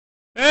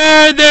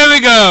And there we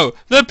go.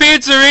 The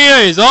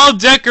pizzeria is all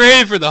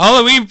decorated for the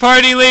Halloween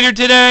party later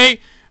today.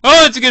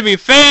 Oh, it's going to be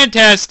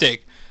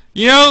fantastic.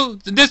 You know,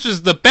 this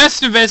was the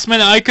best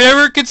investment I could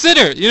ever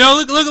consider. You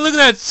know, look at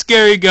that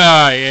scary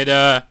guy and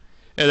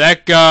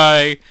that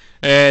guy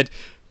and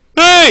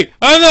hey,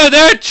 I'm not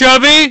that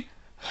chubby.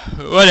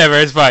 Whatever,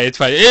 it's fine.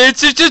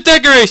 It's just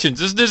decorations.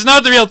 This is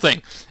not the real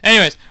thing.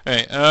 Anyways,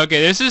 alright,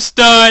 okay, this is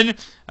done.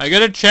 I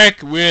gotta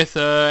check with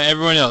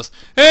everyone else.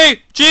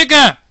 Hey,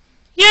 Chica!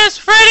 Yes,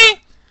 Freddy?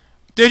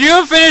 Did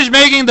you finish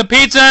making the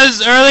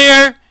pizzas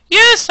earlier?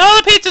 Yes, all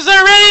the pizzas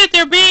are ready.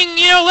 They're being,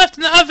 left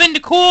in the oven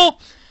to cool.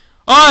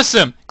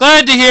 Awesome!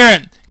 Glad to hear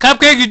it.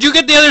 Cupcake, did you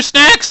get the other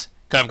snacks?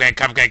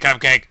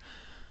 Cupcake.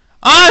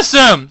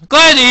 Awesome!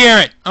 Glad to hear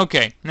it.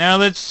 Okay, now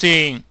let's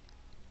see.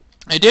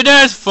 I did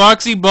ask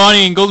Foxy,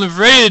 Bonnie, and Golden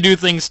Freddy to do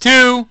things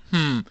too.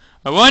 I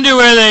wonder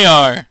where they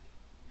are.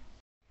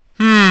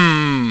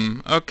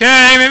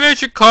 Okay, maybe I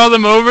should call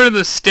them over to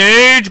the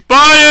stage.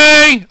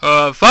 Bonnie!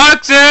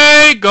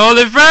 Foxy!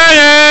 Golden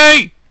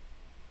Freddy!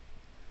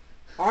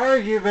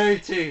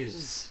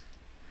 Argumenties.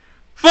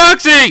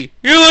 Foxy!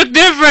 You look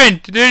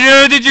different!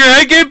 Did your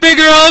head get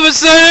bigger all of a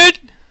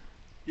sudden?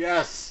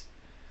 Yes.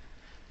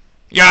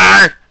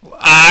 Yar!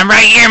 I'm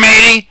right here,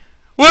 matey!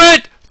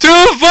 What? Two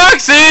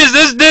Foxys?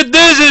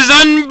 This is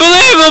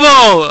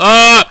unbelievable!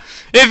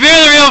 If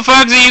you're the real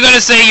Foxy, you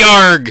gotta say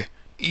yarg.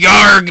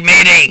 Yarg,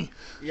 matey!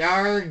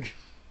 Yarg.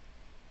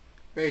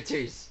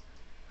 Mateys.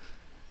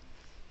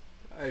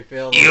 I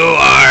failed. You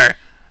are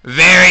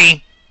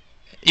very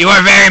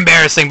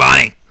embarrassing,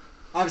 Bonnie.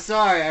 I'm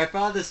sorry, I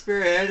found the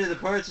spearhead in the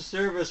parts of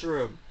service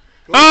room.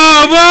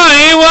 Oh,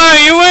 Bonnie, why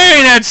are you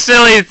wearing that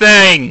silly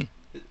thing?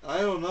 I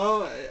don't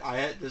know.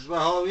 This is my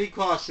Halloween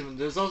costume.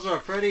 There's also a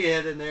Freddy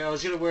head in there. I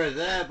was gonna wear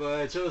that, but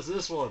I chose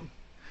this one.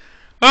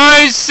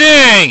 I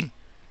see.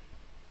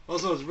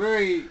 Also, it's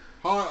very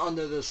hot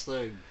under this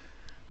thing.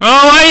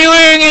 Well, why are you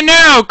wearing it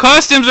now?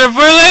 Costumes are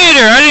for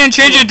later. I didn't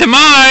change it to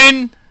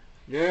mine.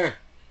 Yeah.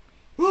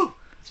 Whew.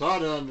 It's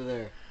hot under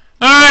there.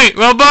 Alright,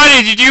 well,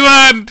 Bonnie, did you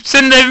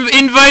send the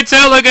invites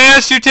out like I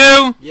asked you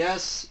to?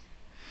 Yes.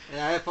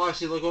 And I had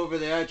Foxy look over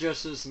the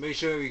addresses to make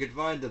sure we could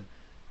find them.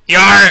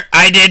 Yar,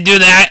 I did do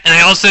that, and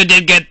I also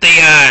did get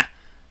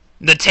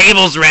the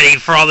tables ready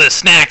for all the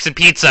snacks and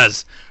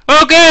pizzas.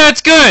 Okay,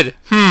 that's good.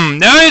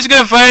 Now I'm just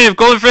gonna find if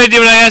Golden Freddy did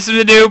what I asked him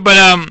to do, but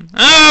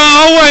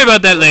I'll worry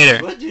about that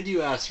later. What did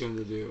you ask him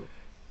to do?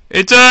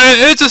 It's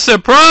a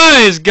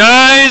surprise,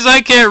 guys.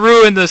 I can't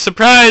ruin the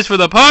surprise for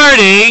the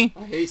party.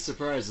 I hate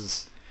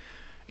surprises.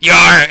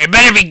 Yar, it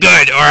better be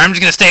good, or I'm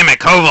just gonna stay in my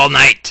cove all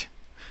night.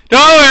 Don't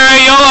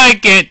worry, you'll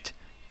like it.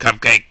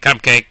 Cupcake.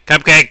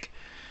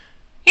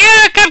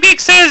 Yeah, Cupcake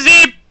says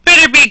it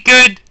better be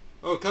good.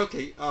 Oh,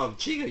 Cupcake.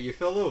 Chica, you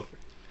fell over.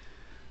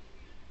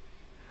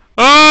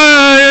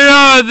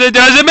 Oh, it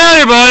doesn't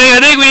matter, buddy. I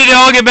think we need to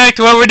all get back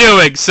to what we're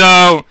doing.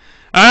 So,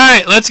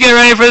 alright, let's get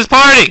ready for this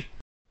party.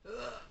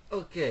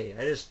 Okay,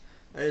 I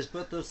just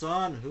put this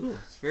on. Ooh,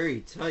 it's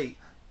very tight.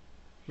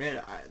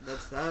 Man,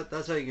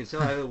 that's how you can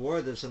tell I haven't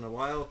worn this in a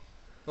while.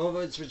 Oh,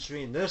 it's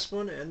between this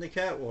one and the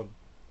cat one.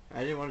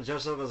 I didn't want to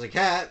dress up as a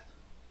cat.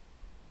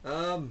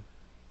 Yeah,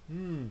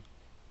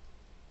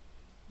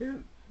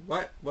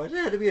 why did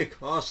it have to be a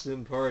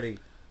costume party?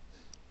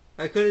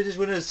 I could have just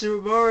went as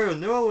Super Mario.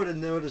 No one would have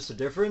noticed the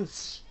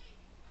difference.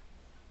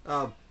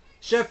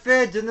 Chef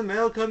Fed, didn't the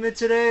mail come in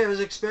today? I was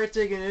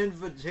expecting an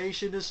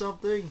invitation to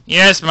something.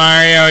 Yes,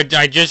 Mario.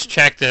 I just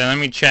checked it. Let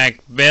me check.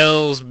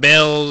 Bills.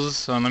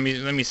 Oh, let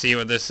me see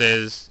what this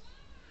is.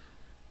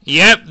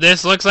 Yep,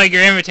 this looks like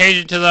your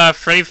invitation to the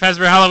Freddy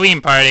Fazbear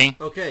Halloween party.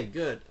 Okay,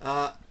 good.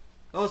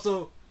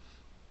 Also,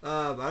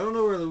 I don't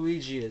know where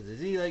Luigi is. Is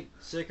he, like,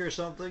 sick or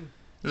something?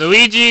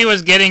 Luigi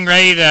was getting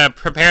ready to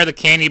prepare the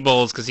candy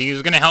bowls because he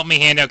was going to help me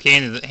hand out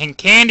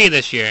candy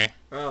this year.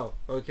 Oh,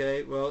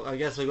 okay. Well, I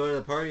guess I'll go to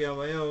the party on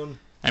my own.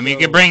 I mean,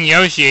 you could bring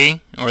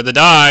Yoshi or the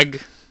dog.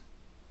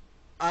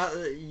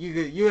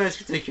 You guys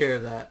can take care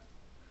of that.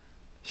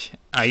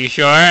 Are you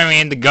sure? I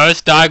mean, the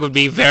ghost dog would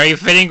be very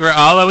fitting for a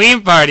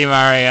Halloween party,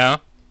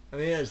 Mario. I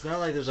mean, it's not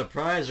like there's a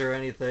prize or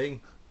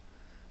anything.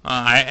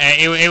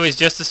 It was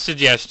just a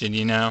suggestion,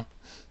 you know.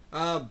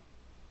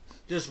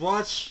 Just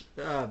watch,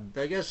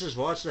 I guess just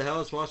watch the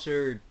house, watch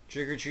their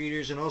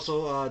trick-or-treaters, and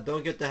also,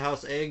 don't get the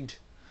house egged.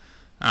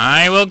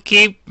 I will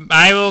keep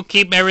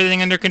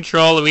everything under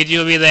control. Luigi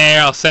will be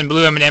there. I'll send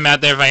Blue M&M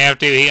out there if I have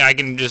to. I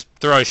can just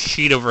throw a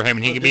sheet over him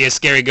and he can be a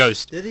scary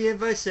ghost. Did the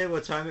invite say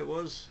what time it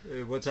was?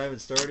 What time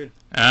it started?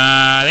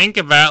 I think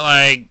about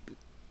like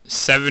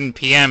 7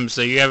 p.m.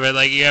 So you have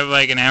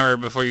like an hour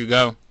before you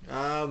go.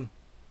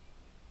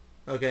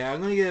 Okay,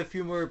 I'm gonna get a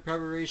few more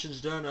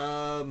preparations done.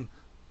 I'm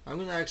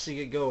gonna actually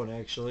get going.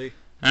 Actually.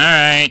 All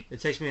right.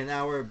 It takes me an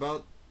hour,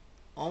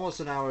 almost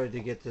an hour to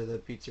get to the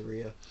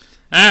pizzeria.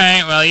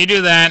 Alright, well, you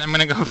do that. I'm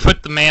gonna go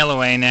put the mail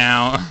away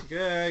now.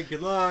 Okay,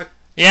 good luck.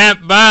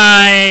 Yep,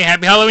 bye.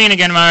 Happy Halloween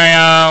again,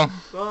 Mario.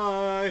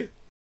 Bye.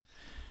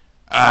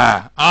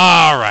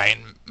 Alright.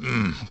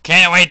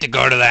 Can't wait to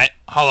go to that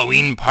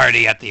Halloween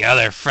party at the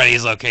other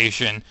Freddy's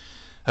location.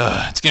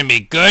 It's gonna be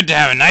good to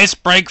have a nice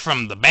break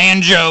from the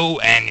banjo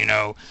and, you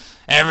know,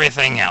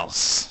 everything else.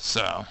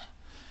 So,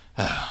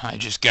 I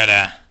just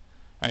gotta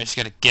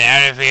get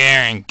out of here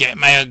and get on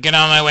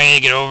my way,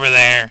 get over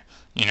there.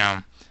 You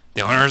know,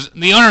 the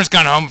owner's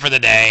gone home for the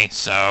day,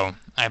 so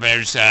I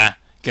better just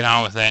get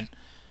on with it.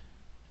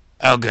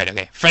 Oh, good.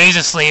 Okay, Freddy's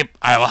asleep.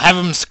 I will have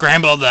him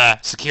scramble the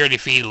security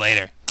feed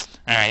later.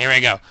 All right, here we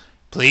go.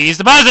 Please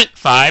deposit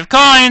 5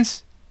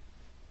 coins.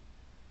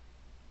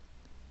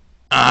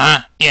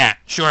 Yeah,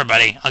 sure,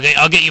 buddy.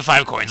 I'll get you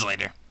 5 coins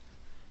later.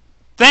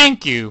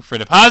 Thank you for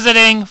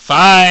depositing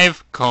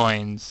 5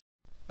 coins.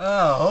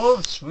 Oh,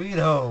 home sweet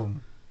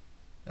home.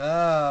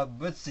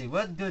 Let's see,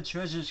 what good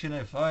treasures can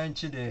I find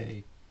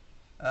today?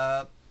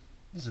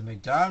 There's a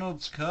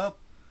McDonald's cup.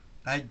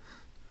 I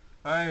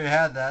already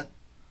had that.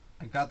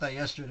 I got that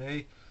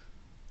yesterday.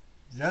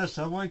 Is that a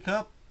Subway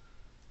cup?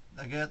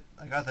 I got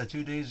that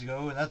 2 days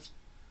ago, and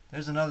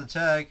there's another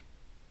tag.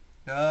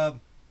 Oh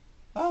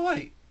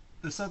wait,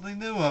 there's something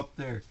new up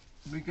there.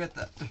 Let me get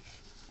that.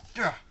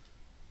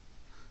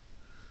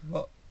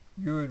 Well,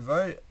 you're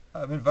invited.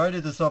 I'm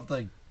invited to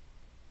something.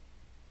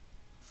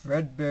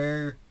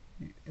 Fredbear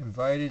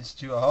invited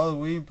to a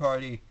Halloween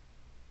party.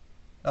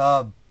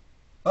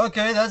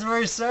 Okay, that's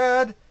very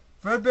sad.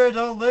 Fredbear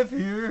don't live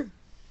here.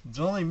 It's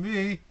only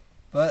me.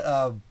 But,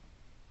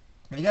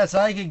 I guess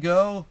I can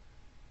go.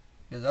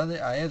 Because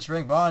I am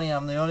Spring Bonnie.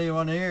 I'm the only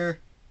one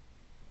here.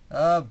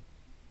 I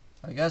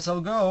guess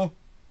I'll go.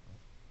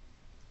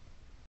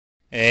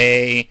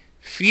 A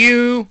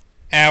few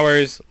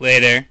hours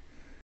later.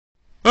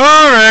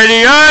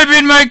 Alrighty, I'm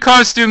in my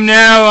costume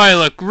now. I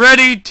look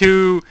ready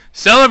to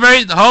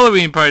celebrate the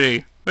Halloween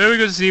party. Let me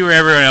go see where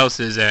everyone else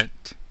is at.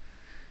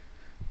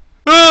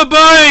 Oh,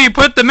 Bonnie,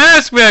 put the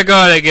mask back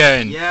on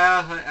again.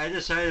 Yeah, I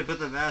decided to put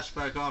the mask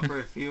back on for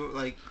a few,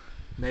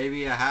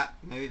 maybe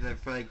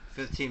for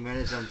 15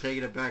 minutes. I'm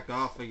taking it back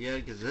off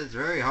again because it's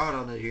very hot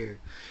on it here.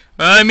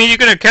 Well, I mean, you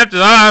could have kept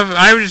it off.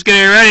 I was just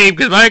getting ready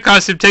because my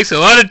costume takes a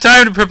lot of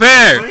time to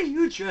prepare. What are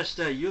you dressed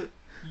as? You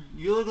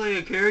look like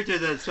a character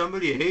that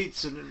somebody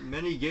hates in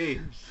many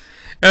games.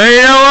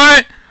 You know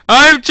what?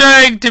 I'm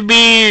trying to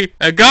be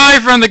a guy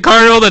from the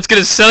carnival that's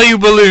going to sell you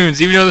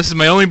balloons, even though this is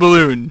my only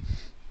balloon.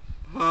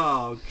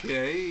 Oh,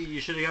 okay. You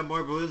should have got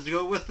more balloons to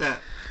go with that.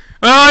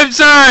 Well, I'm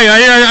sorry.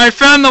 I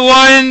found the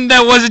one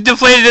that wasn't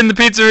deflated in the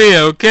pizzeria,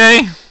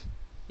 okay?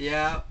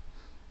 Yeah.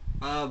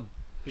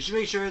 You should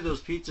make sure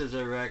those pizzas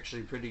are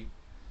actually pretty,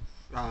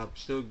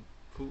 still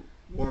cool,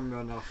 warm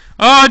enough.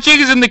 Oh,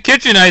 Chica's in the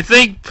kitchen, I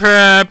think,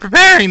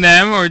 preparing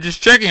them, or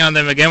just checking on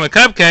them again with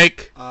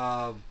Cupcake.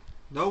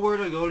 No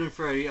word on Golden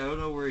Freddy. I don't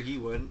know where he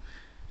went.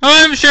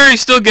 Oh, I'm sure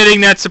he's still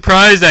getting that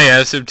surprise I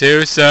asked him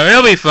to, so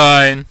he'll be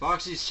fine.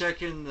 Foxy's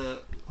checking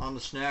on the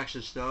snacks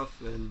and stuff,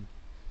 and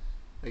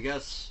I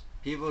guess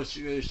people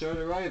start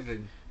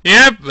arriving.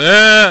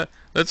 Yep,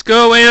 let's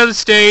go away to the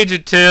stage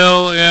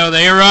until, you know,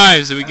 they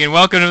arrive so we can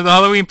welcome them to the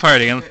Halloween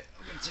party. Okay, I'm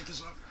gonna take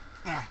this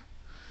off.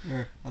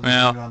 Here, I'll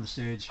Well, just put it on the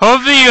stage.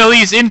 Hopefully you at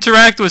least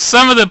interact with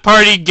some of the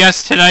party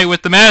guests tonight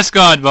with the mask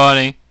on,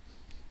 Bonnie.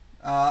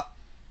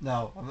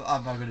 No,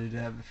 I'm not gonna do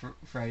that for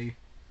Freddy.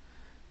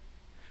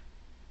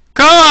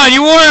 Come on,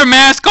 you wore a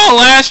mask all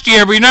last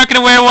year, but you're not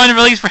gonna wear one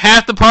at least for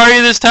half the party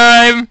this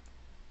time?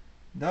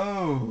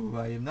 No,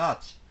 I am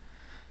not.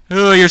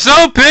 Oh, you're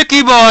so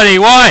picky, Bonnie.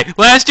 Why?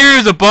 Last year it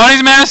was a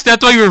Bonnie's mask?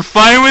 That's why you were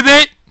fine with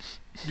it?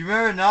 Do you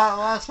remember not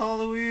last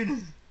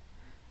Halloween?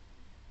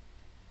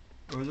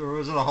 Or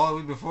was it a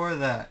Halloween before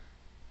that?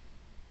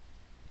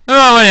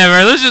 Oh,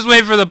 whatever. Let's just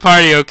wait for the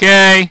party,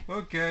 okay?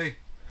 Okay.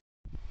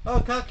 Oh,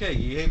 Cupcake,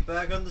 you ain't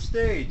back on the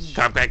stage.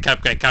 Cupcake,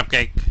 Cupcake,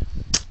 Cupcake.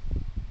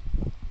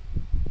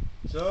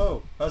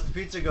 So, how's the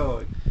pizza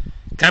going?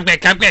 Cupcake,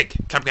 Cupcake,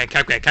 Cupcake,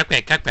 Cupcake,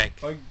 Cupcake, Cupcake.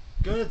 I'm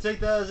gonna take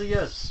that as a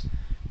yes.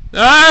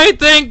 I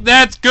think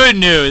that's good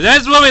news.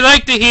 That's what we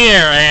like to hear,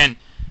 and...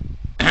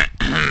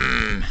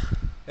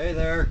 Hey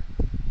there.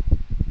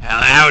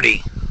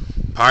 Howdy,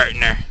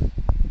 partner.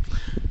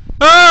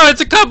 Oh, it's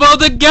a couple of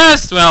the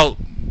guests. Well,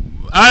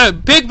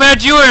 Big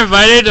Patch, you were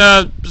invited.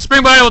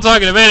 Spring Bonnie will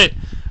talk in a minute.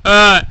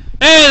 Hey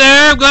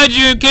there, I'm glad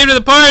you came to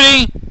the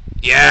party.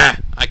 Yeah,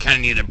 I kind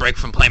of need a break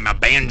from playing my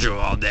banjo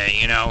all day,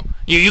 you know.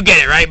 You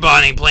get it, right,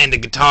 Bonnie? Playing the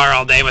guitar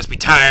all day must be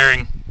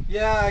tiring.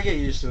 Yeah, I get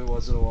used to it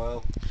once in a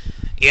while.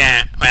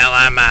 Yeah, well,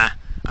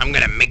 I'm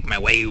gonna make my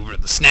way over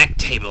to the snack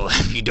table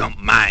if you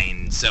don't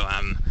mind. So,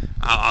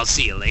 I'll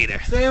see you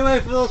later. Stay away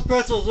from those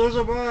pretzels, those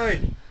are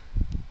mine.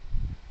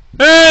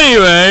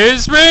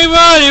 Anyways, Spring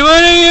Bonnie,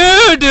 what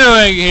are you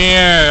doing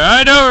here?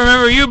 I don't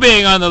remember you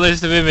being on the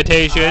list of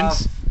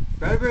invitations.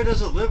 Fredbear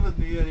doesn't live with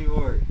me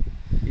anymore.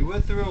 He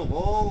went through a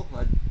wall.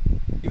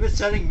 He was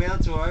sending mail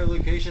to our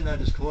location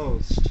that is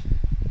closed.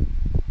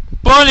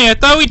 Bonnie, I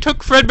thought we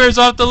took Fredbear's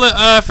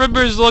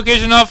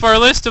location off our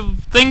list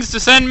of things to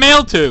send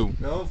mail to.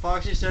 No,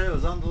 Foxy said it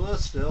was on the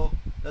list still.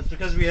 That's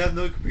because we have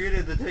no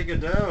computer to take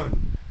it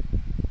down.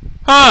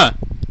 Huh.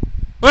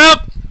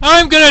 Well,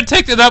 I'm gonna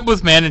take it up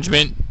with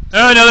management.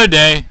 Another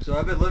day. So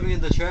I've been living in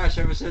the trash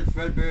ever since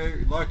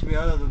Fredbear locked me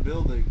out of the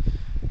building.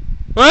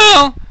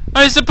 Well,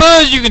 I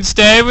suppose you can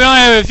stay. We only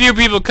have a few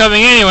people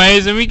coming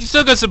anyways, and we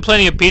still got some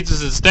plenty of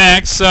pizzas and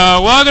snacks, so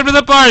welcome to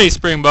the party,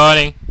 Spring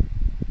Body.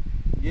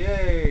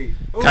 Yay!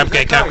 Oh,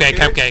 Cupcake, cupcake,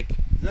 cupcake.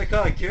 Is that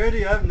cotton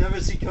candy? I've never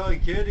seen cotton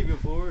candy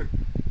before.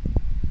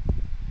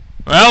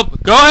 Well,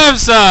 go have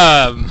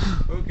some.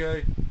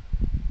 Okay.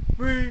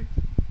 Free.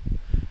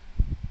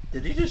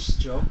 Did he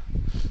just jump?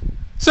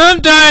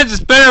 Sometimes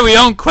it's better we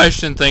don't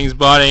question things,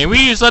 Bonnie, and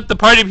we just let the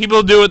party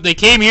people do what they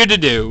came here to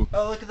do.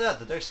 Oh, look at that.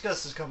 The next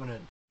guest is coming in.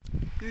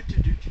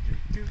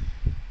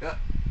 Yeah.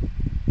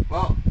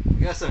 Well, I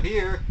guess I'm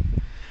here.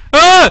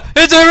 Ah!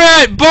 It's a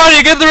rat!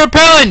 Bonnie, get the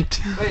repellent!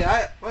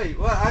 Wait,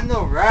 what? I'm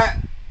no rat.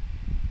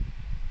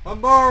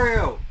 I'm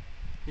Mario.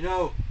 You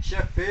know,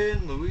 Chef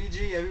Finn,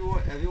 Luigi,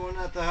 everyone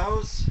at the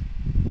house.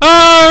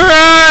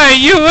 Alright,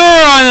 you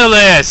were on the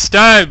list!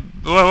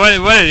 What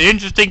an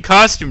interesting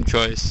costume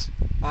choice.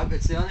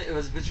 It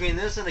was between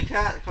this and a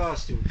cat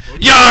costume.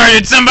 Yar,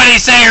 did somebody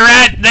say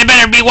rat? They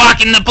better be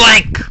walking the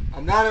plank.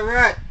 I'm not a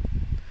rat.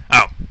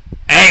 Oh.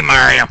 Hey,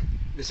 Mario.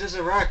 This is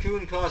a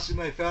raccoon costume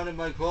I found in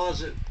my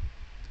closet.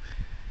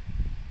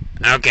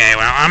 Okay,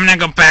 well, I'm gonna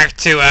go back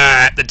to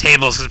the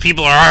tables because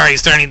people are already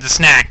starting to eat the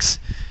snacks.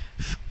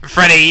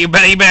 Freddy, you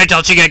better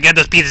tell Chica to get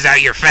those pizzas out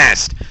here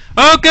fast.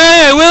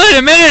 Okay, I will in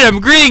a minute. I'm a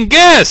greeting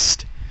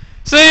guest.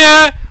 So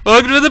yeah,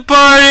 welcome to the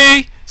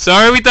party.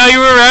 Sorry we thought you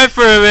were right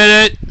for a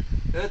minute.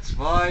 It's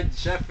fine.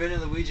 Chef Finn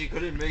and Luigi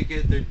couldn't make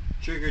it. They're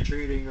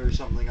trick-or-treating or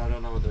something. I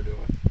don't know what they're doing.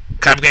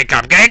 Cupcake,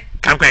 cupcake,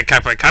 cupcake,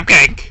 cupcake,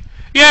 cupcake.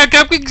 Yeah,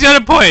 Cupcake's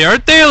got a point.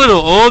 Aren't they a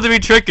little old to be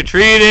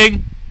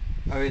trick-or-treating?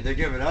 I mean, they're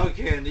giving out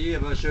candy.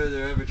 I'm not sure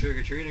they're ever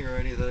trick-or-treating or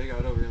anything. I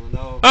don't really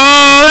know.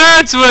 Oh,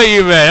 that's what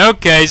you meant.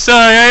 Okay,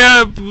 sorry.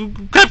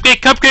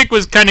 Cupcake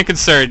was kind of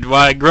concerned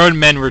why grown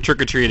men were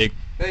trick-or-treating.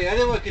 Hey, I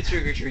didn't want to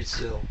trick-or-treat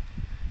still.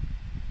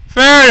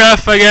 Fair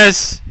enough, I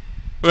guess.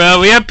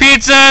 Well, we have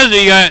pizzas.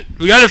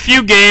 We got a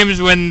few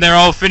games when they're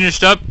all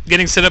finished up,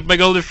 getting set up by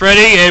Golden Freddy,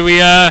 and we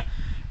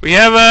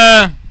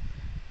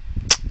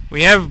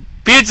have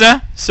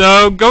pizza.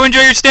 So go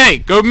enjoy your stay.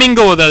 Go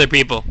mingle with other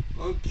people.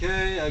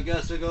 Okay, I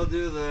guess I'll go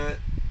do that.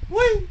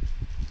 Whee!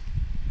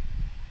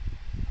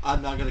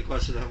 I'm not gonna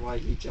question him why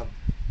he jumped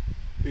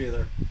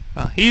either.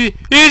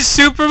 He's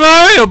Super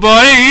Mario,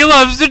 buddy. He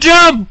loves to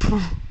jump.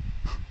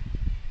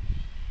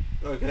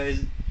 Okay,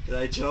 can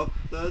I jump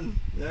then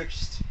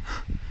next?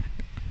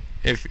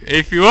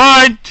 If you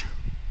want.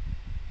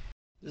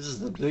 This is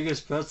the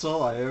biggest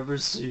pretzel I ever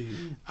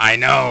seen. I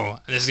know.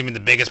 This is gonna be the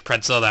biggest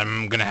pretzel that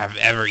I'm gonna have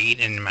ever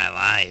eaten in my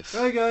life.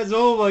 Hey guys,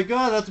 oh my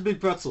god, that's a big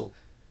pretzel.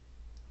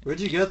 Where'd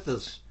you get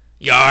this?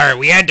 Yar,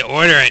 we had to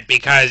order it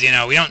because, you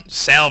know, we don't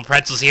sell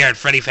pretzels here at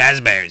Freddy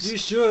Fazbear's. You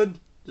should.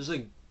 There's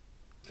like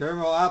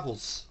caramel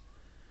apples.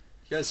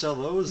 You guys sell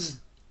those?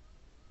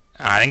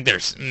 I think they're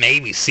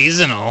maybe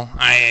seasonal.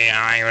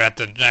 I would have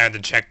to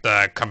check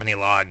the company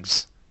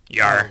logs.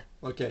 Yar.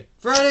 Oh, okay.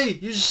 Freddy,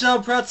 you should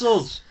sell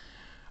pretzels.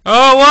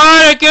 Oh,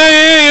 what? I can't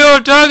hear you.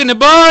 I'm talking to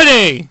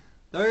Bonnie.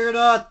 No, you're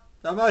not.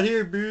 I'm out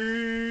here.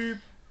 Beep.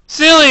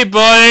 Silly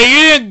Bonnie,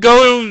 you didn't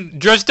go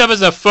dressed up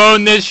as a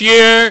phone this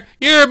year.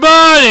 You're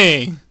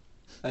Bonnie.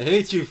 I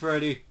hate you,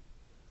 Freddy.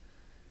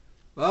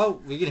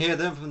 Well, we can hear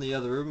them from the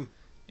other room.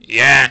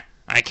 Yeah,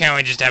 I can't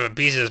wait just to have a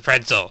piece of this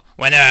pretzel.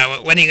 When are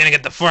you gonna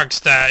get the forks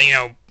to,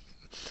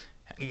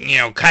 you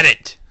know, cut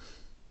it?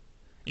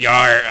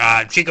 Yar,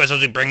 Chico's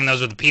supposed to be bringing those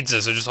with the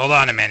pizza, so just hold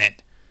on a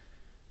minute.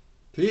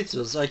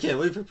 Pizzas? I can't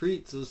wait for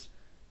pizzas.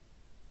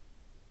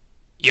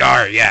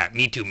 Yar, yeah,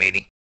 me too,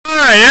 matey.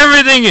 Alright,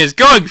 everything is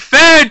going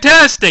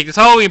fantastic. This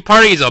Halloween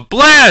party is a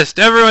blast.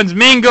 Everyone's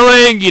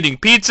mingling, eating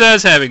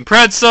pizzas, having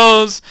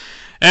pretzels,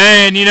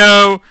 and, you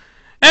know,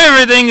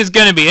 everything is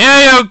gonna be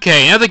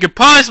A-okay. Nothing could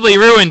possibly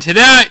ruin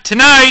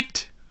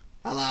tonight.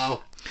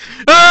 Hello.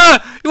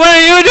 What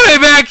are you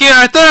doing back here?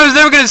 I thought I was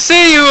never gonna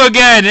see you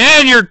again,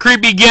 and your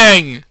creepy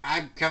gang.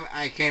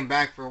 I came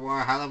back for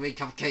more Halloween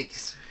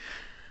cupcakes.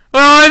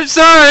 Well, I'm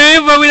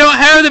sorry, but we don't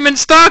have them in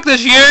stock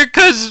this year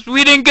because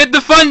we didn't get the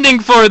funding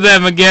for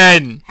them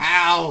again.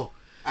 How?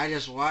 I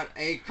just want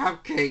a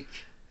cupcake.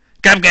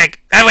 Cupcake!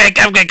 Cupcake!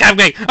 Cupcake!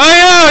 Cupcake! I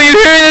know! You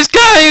hear this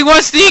guy? He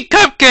wants to eat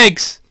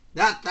cupcakes!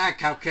 Not that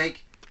cupcake.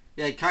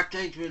 Yeah,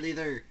 cupcakes with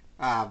either,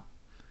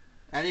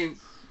 any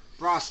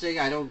frosting,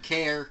 I don't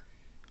care,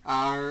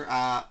 or,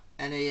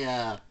 any,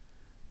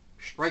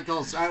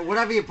 sprinkles,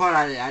 whatever you put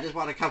on it, I just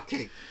want a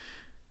cupcake.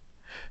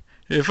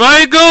 If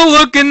I go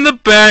look in the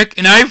back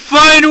and I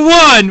find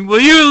one, will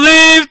you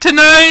leave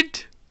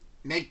tonight?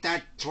 Make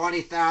that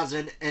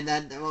 20,000 and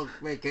then we'll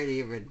make it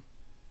even.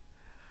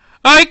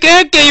 I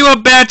can't get you a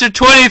batch of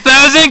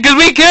 20,000 because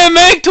we can't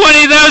make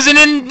 20,000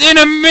 in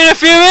a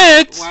few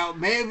minutes. Well,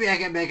 maybe I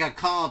can make a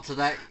call to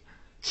that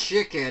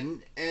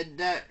chicken and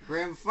that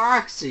Grim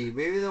Foxy.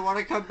 Maybe they want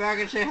to come back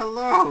and say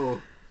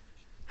hello.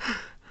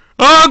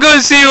 I'll go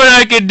see what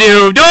I can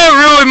do.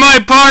 Don't ruin my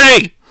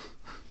party.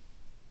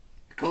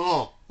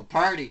 Cool. A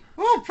party.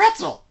 Ooh,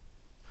 pretzel.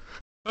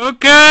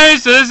 Okay,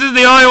 so this is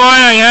the only one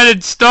I had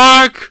in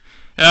stock.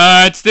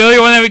 It's the only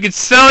one that we can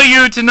sell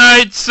you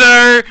tonight,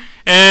 sir.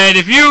 And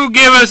if you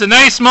give us a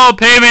nice small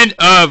payment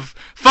of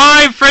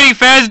 5 Freddy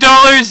Faz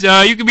dollars.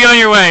 You can be on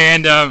your way.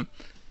 And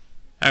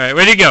alright,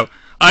 where'd he go?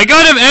 I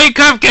got him a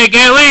cupcake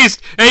at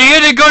least, and he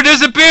didn't go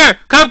disappear.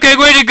 Cupcake,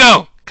 where'd he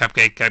go?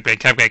 Cupcake, cupcake,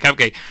 cupcake,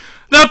 cupcake.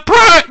 The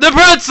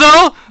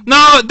pretzel!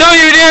 No, don't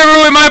you dare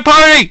ruin my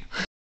party!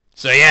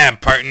 So yeah,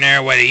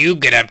 partner, what do you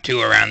get up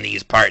to around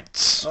these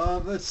parts?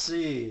 Let's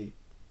see.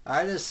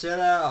 I just sit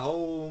at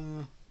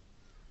home.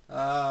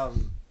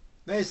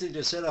 Basically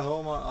just sit at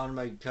home on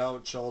my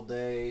couch all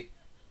day.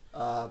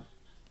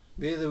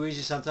 Me and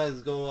Luigi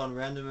sometimes go on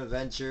random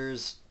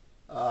adventures.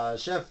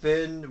 Chef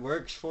Finn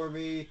works for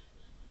me.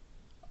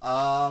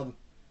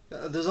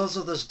 There's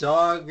also this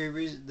dog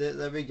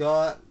that we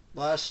got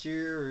last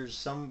year or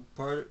some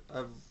part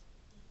of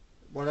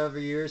whatever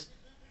years.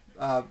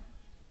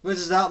 Which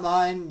is not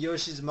mine.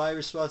 Yoshi's my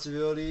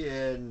responsibility,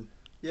 and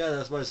yeah,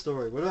 that's my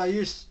story. What about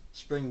you,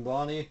 Spring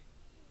Bonnie?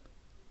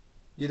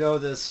 You know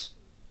this,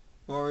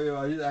 Mario.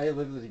 I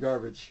live in the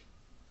garbage.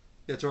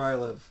 That's where I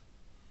live.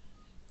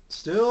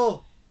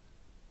 Still?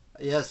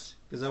 Yes,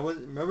 because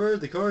remember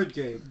the card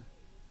game.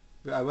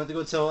 I went to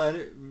go tell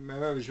Ennard,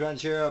 remember I was trying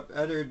to cheer up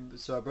Ennard,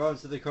 so I brought him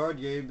to the card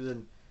games,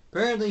 and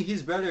apparently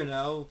he's better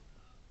now,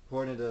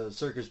 according to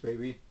Circus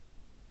Baby.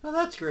 Oh,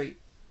 that's great.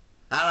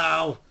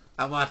 Hello,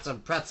 I want some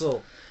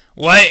pretzel.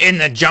 What in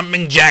the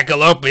jumping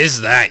jackalope is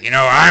that? You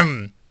know,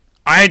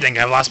 I think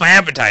I've lost my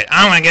appetite.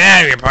 I want to get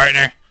out of here,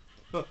 partner.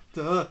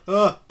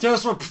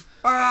 Just one.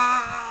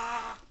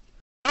 Ah!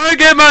 I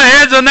get my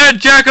hands on that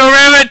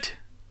jack-o'-rabbit!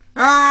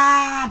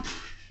 Ah!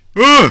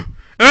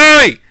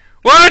 Hey!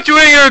 Watch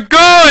where you're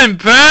going,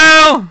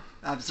 pal!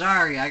 I'm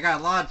sorry, I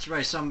got launched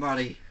by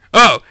somebody.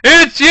 Oh,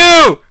 it's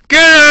you!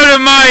 Get out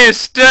of my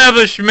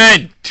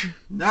establishment!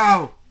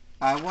 No!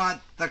 I want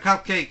the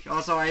cupcake.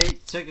 Also, I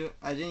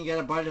didn't get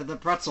a bite of the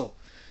pretzel.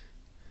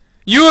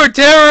 You were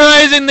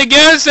terrorizing the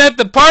guests at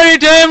the party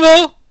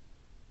table?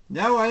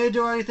 No, I didn't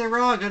do anything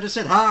wrong. I just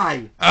said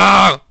hi.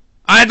 Oh,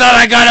 I thought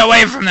I got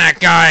away from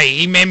that guy.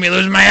 He made me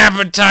lose my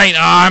appetite.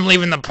 Oh, I'm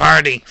leaving the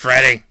party,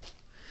 Freddy.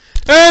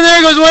 And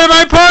there goes one of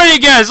my party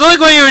guests. Look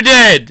what you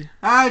did.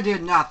 I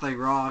did nothing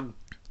wrong.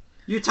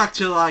 You took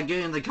too long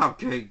getting the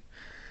cupcake.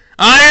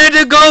 I had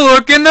to go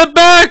look in the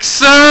back,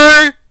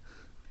 sir.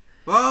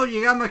 Well,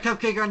 you got my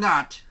cupcake or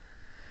not?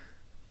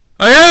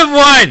 I have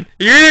one.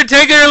 You're either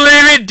take it or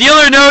leave it, deal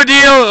or no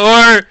deal,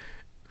 or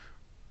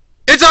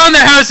it's on the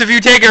house if you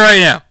take it right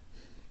now.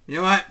 You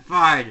know what?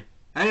 Fine.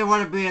 I didn't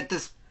want to be at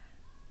this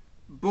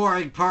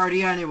boring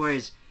party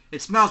anyways.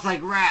 It smells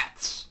like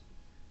rats.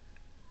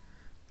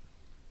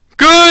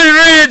 Good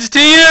riddance to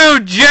you,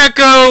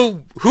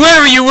 Jacko,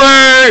 whoever you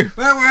were.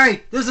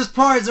 Wait, this is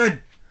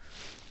poison.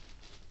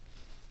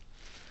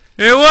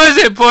 It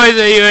wasn't poison,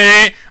 you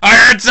idiot. I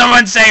heard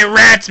someone say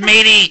rats,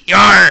 matey.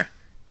 Yar.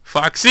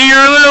 Foxy, you're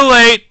a little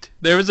late.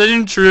 There was an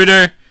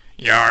intruder.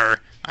 Yar.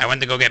 I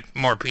went to go get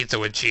more pizza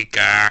with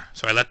Chica,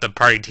 so I left the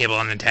party table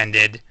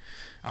unattended.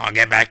 I'll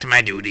get back to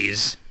my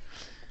duties.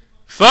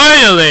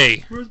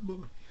 Finally! Where's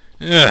Boy?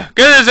 Ugh,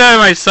 get this out of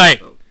my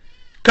sight.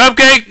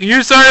 Cupcake,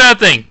 you saw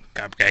nothing.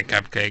 Cupcake,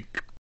 cupcake.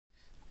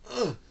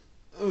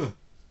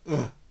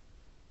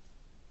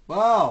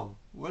 Wow,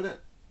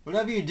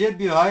 whatever you did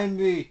behind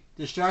me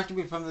distracted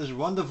me from this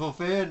wonderful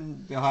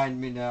fan behind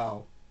me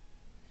now.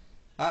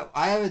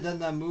 I haven't done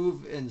that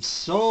move in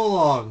so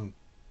long.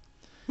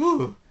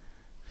 Whew.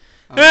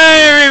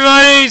 Hey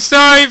everybody,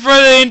 sorry for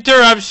the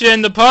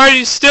interruption. The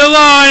party's still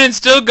on and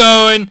still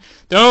going.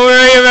 Don't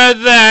worry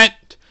about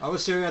that. I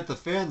was staring at the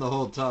fan the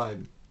whole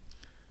time.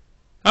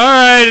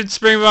 Alright, it's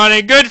Spring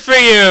Bonnie. Good for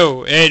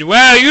you. And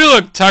wow, you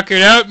look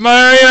tuckered out,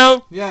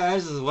 Mario. Yeah, I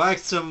just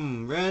whacked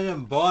some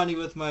random Bonnie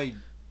with my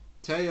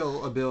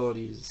tail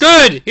abilities.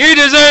 Good, you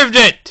deserved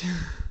it.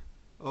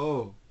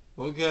 Oh,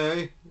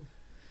 okay.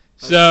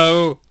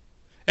 So,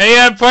 hey,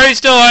 yeah, party's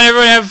still on.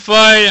 Everyone have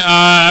fun.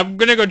 I'm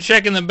gonna go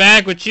check in the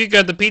back with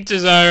Chica. The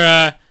pizzas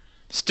are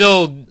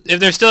still, if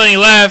there's still any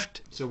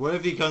left. So what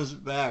if he comes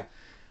back?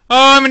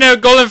 Oh, I'm gonna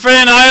have Golden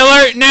Freddy on high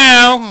alert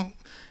now.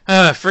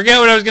 Forget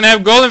what I was gonna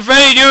have Golden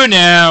Freddy do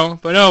now,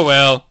 but oh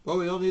well. Well,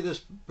 we don't need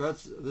this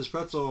pretzel. This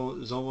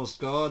pretzel is almost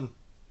gone.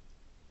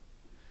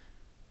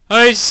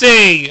 I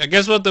see. I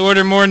guess we'll have to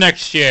order more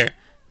next year.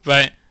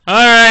 But,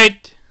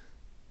 alright.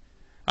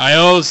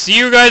 I'll see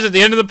you guys at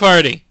the end of the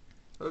party.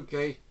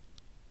 Okay.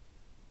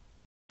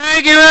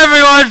 Thank you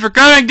everyone for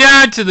coming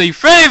down to the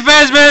Freddy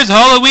Fazbear's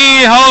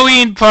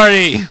Halloween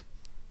party.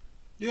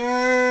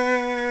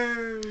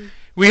 Yay!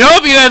 We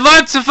hope you had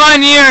lots of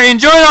fun here,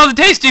 enjoyed all the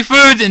tasty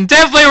foods, and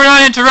definitely were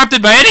not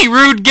interrupted by any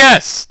rude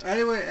guest.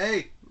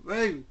 Anyway,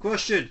 hey,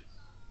 question.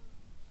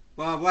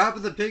 What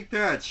happened to Pig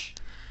Patch?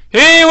 He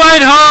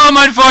went home,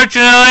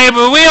 unfortunately,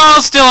 but we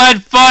all still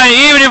had fun,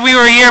 even if we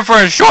were here for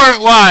a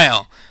short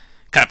while.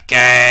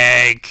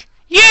 Cupcake.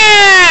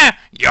 Yeah!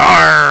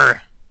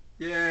 Yar!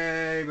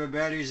 Yay, my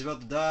battery's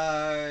about to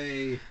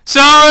die.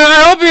 So,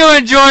 I hope you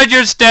enjoyed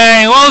your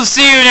stay. We'll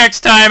see you next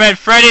time at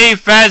Freddy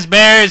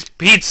Fazbear's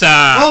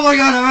Pizza. Oh my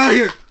god, I'm out of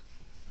here!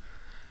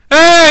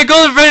 Hey,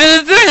 Golden Freddy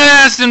did the thing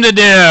I asked him to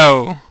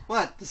do.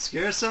 What, to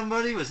scare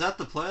somebody? Was that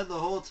the plan the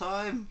whole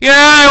time? Yeah,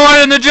 I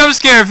wanted him to jump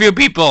scare a few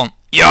people.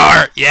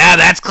 Yeah,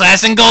 that's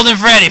Class and Golden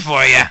Freddy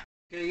for you.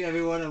 Okay,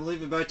 everyone, I'm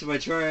leaving back to my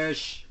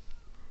trash.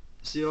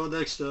 See you all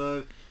next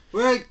time.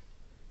 Wait!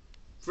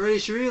 Freddy,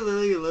 should we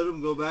really let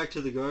him go back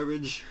to the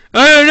garbage?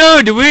 I don't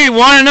know, do we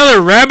want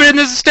another rabbit in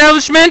this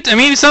establishment? I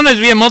mean, sometimes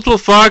we have multiple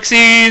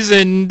Foxies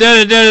and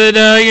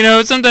da-da-da-da-da, you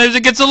know, sometimes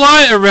it gets a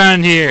lot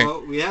around here.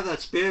 Well, we have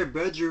that spare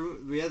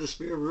bedroom, we have the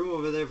spare room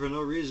over there for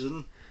no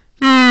reason.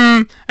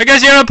 I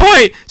guess you have a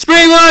point.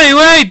 Spring Bonnie,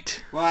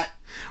 wait! What?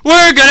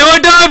 We're gonna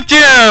adopt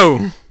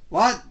you!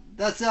 What?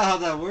 That's not how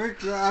that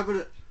works.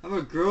 I'm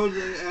a grown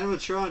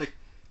animatronic.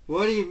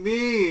 What do you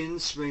mean,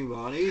 Spring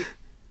Bonnie?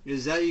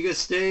 Is that you can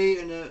stay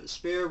in a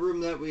spare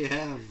room that we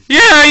have?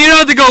 Yeah, you don't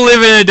have to go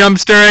live in a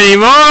dumpster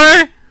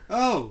anymore!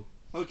 Oh,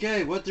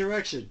 okay. What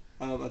direction?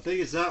 I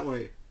think it's that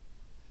way.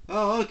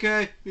 Oh,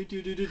 okay.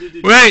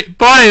 Wait,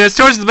 Bonnie, that's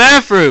towards the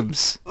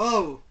bathrooms.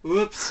 Oh,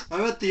 whoops.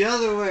 I went the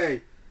other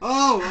way.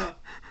 Oh,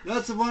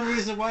 that's the one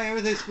reason why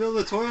everything's filled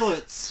with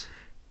toilets.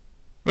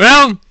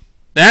 Well,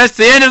 that's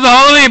the end of the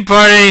Halloween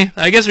party.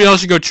 I guess we all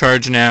should go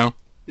charge now.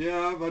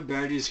 Yeah, my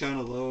battery's kind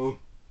of low.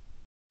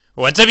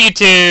 What's up,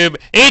 YouTube?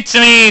 It's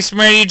me,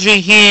 SMDJ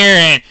here,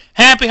 and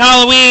happy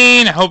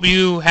Halloween! I hope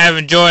you have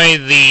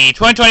enjoyed the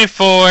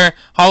 2024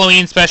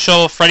 Halloween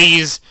special,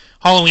 Freddy's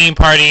Halloween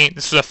party.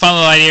 This was a fun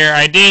little idea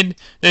I did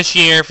this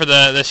year for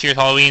this year's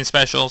Halloween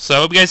special, so I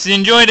hope you guys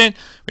enjoyed it.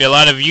 We had a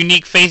lot of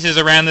unique faces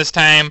around this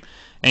time,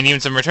 and even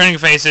some returning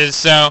faces,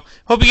 so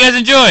hope you guys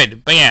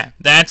enjoyed. But yeah,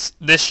 that's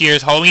this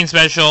year's Halloween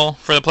special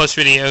for the Plush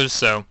videos,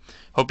 so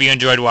hope you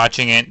enjoyed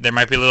watching it. There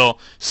might be a little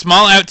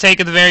small outtake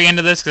at the very end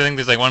of this, because I think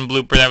there's like one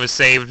blooper that was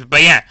saved.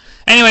 But yeah,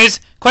 anyways,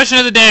 question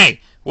of the day.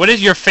 What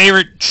is your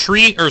favorite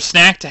treat or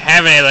snack to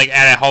have at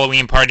a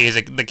Halloween party? Is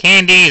it the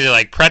candy? Is it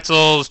like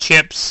pretzels,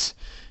 chips,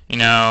 you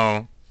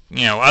know,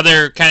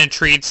 other kind of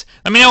treats?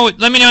 Let me know in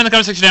the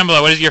comment section down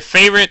below. What is your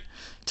favorite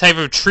type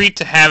of treat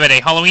to have at a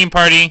Halloween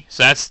party?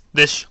 So that's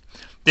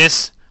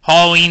this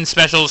Halloween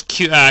special's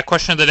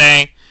question of the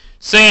day.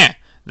 So yeah,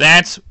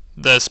 that's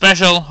the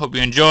special. Hope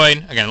you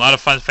enjoyed. Again, a lot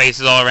of fun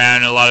faces all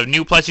around, a lot of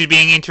new plushies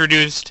being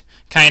introduced,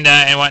 kinda,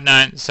 and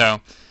whatnot. So,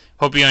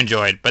 hope you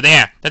enjoyed. But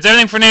yeah, that's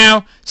everything for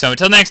now. So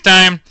until next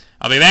time,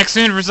 I'll be back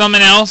soon for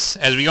something else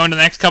as we go into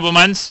the next couple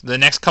months. The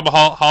next couple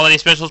holiday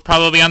specials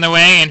probably on their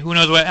way, and who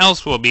knows what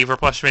else will be for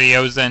plush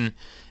videos and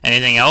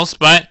anything else.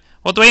 But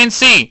we'll have to wait and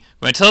see.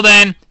 But until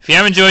then, if you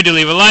have enjoyed, do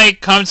leave a like,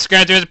 comment,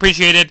 subscribe, it's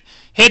appreciated.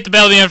 Hit the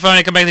bell to be notified when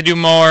I come back to do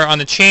more on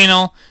the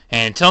channel.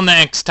 And until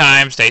next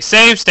time, stay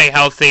safe, stay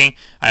healthy.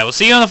 I will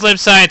see you on the flip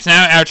side. It's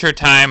now outro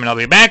time, and I'll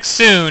be back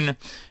soon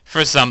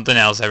for something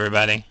else,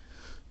 everybody.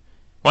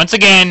 Once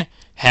again,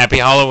 happy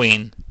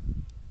Halloween.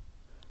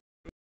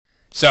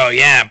 So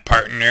yeah,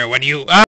 partner, what do you...